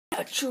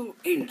natural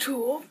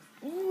intro of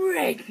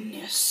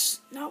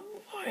redness. Now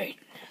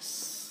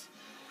redness.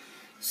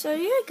 So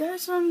yeah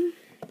guys, I'm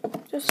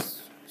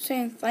just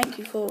saying thank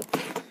you for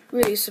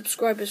really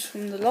subscribers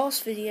from the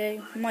last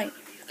video. I might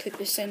clip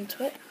this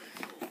into it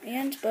at the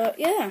end, but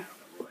yeah.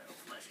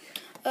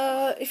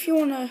 If you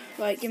wanna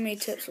give me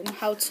tips on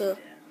how to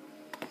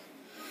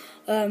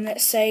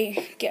let's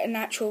say get a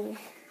natural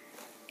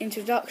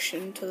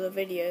introduction to the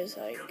videos,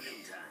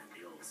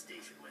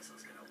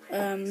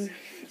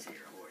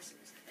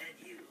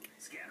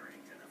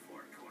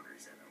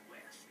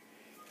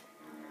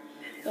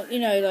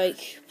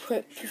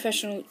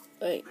 professional,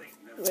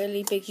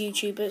 really big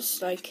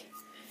YouTubers like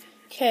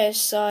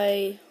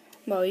KSI.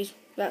 Well,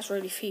 that's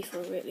really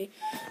FIFA, really.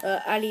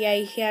 Ali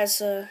A, he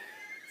has a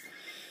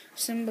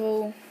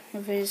symbol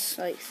of his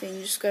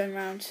thing just going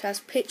around. It has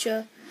a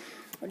picture.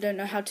 I don't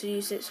know how to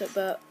use it,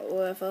 but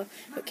whatever.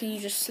 But can you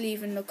just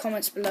leave in the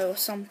comments below or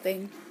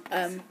something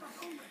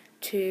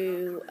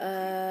to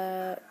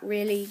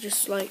really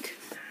just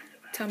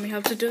tell me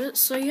how to do it?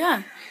 So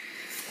yeah.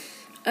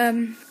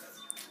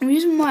 The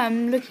reason why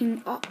I'm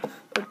looking up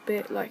a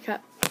bit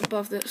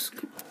above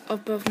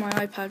my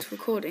iPad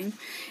recording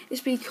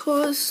is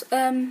because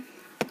I'm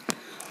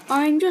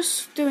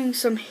just doing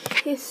some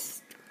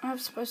I'm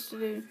supposed to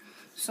do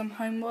some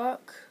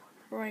homework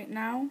right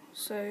now,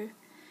 so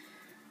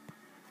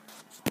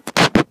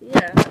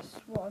yeah, that's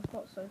what I've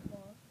got so far.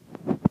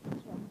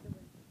 That's what I'm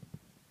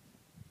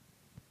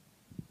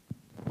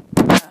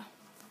doing. Yeah,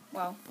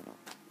 well,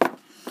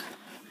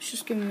 it's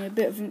just giving me a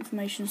bit of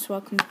information so I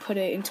can put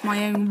it into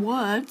my own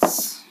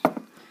words.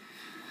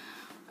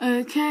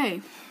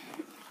 Okay,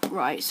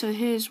 right, so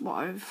here's what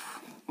I've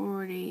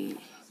already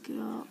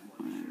got.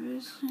 Where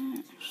is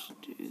it? Let's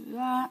do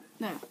that.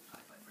 No,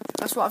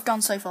 that's what I've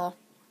done so far.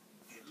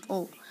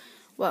 Oh,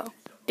 well,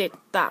 did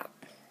that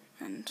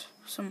and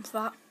some of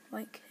that,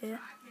 here.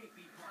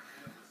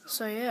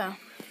 So yeah.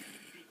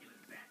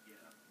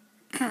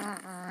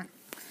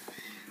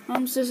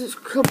 Says it's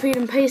copied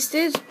and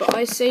pasted, but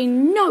I say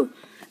no,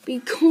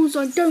 because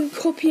I don't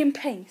copy and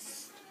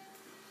paste.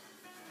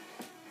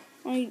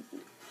 I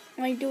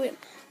do it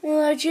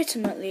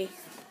legitimately.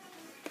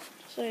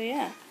 So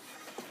yeah.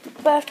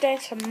 Birthday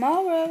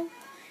tomorrow.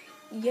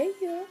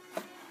 Yeah.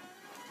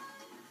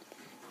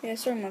 Yeah,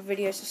 sorry my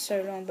videos are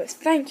so long, but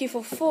thank you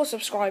for 4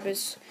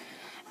 subscribers.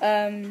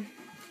 I'm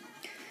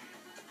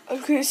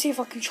gonna see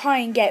if I can try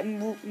and get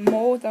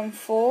more than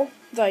 4,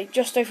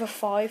 just over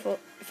 5, or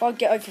if I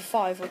get over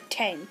 5 or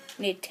 10,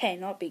 near 10,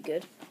 that'd be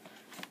good.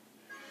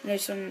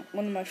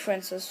 One of my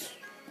friends has,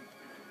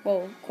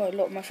 quite a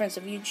lot of my friends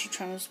have YouTube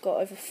channels got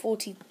over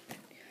 40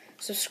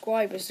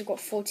 subscribers. They've got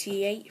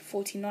 48,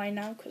 49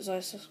 now because I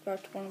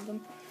subscribed to one of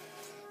them.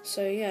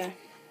 So yeah,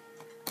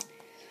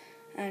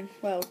 and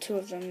 2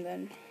 of them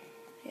then.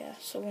 Yeah,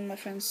 so one of my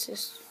friends'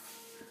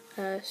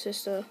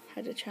 sister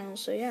had a channel.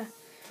 So yeah.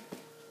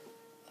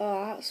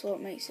 Oh, that's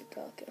what makes it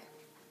darker.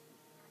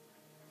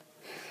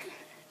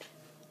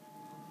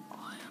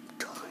 I am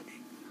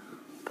turning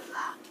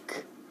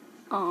black.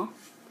 Oh,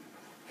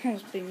 I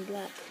was being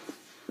black.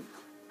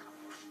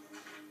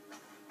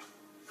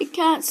 You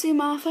can't see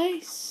my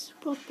face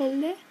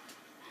properly.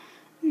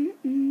 You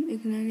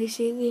can only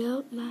see the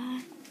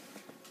outline.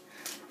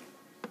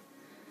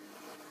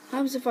 What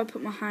happens if I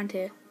put my hand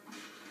here?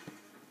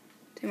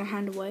 Take my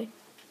hand away.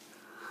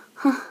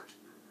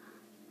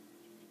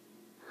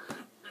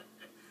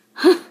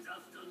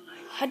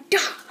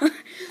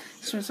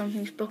 So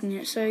something's blocking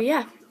it. So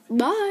yeah,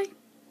 bye.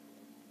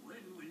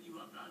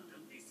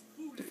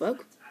 The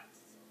fuck?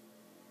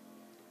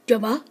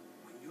 Jabba.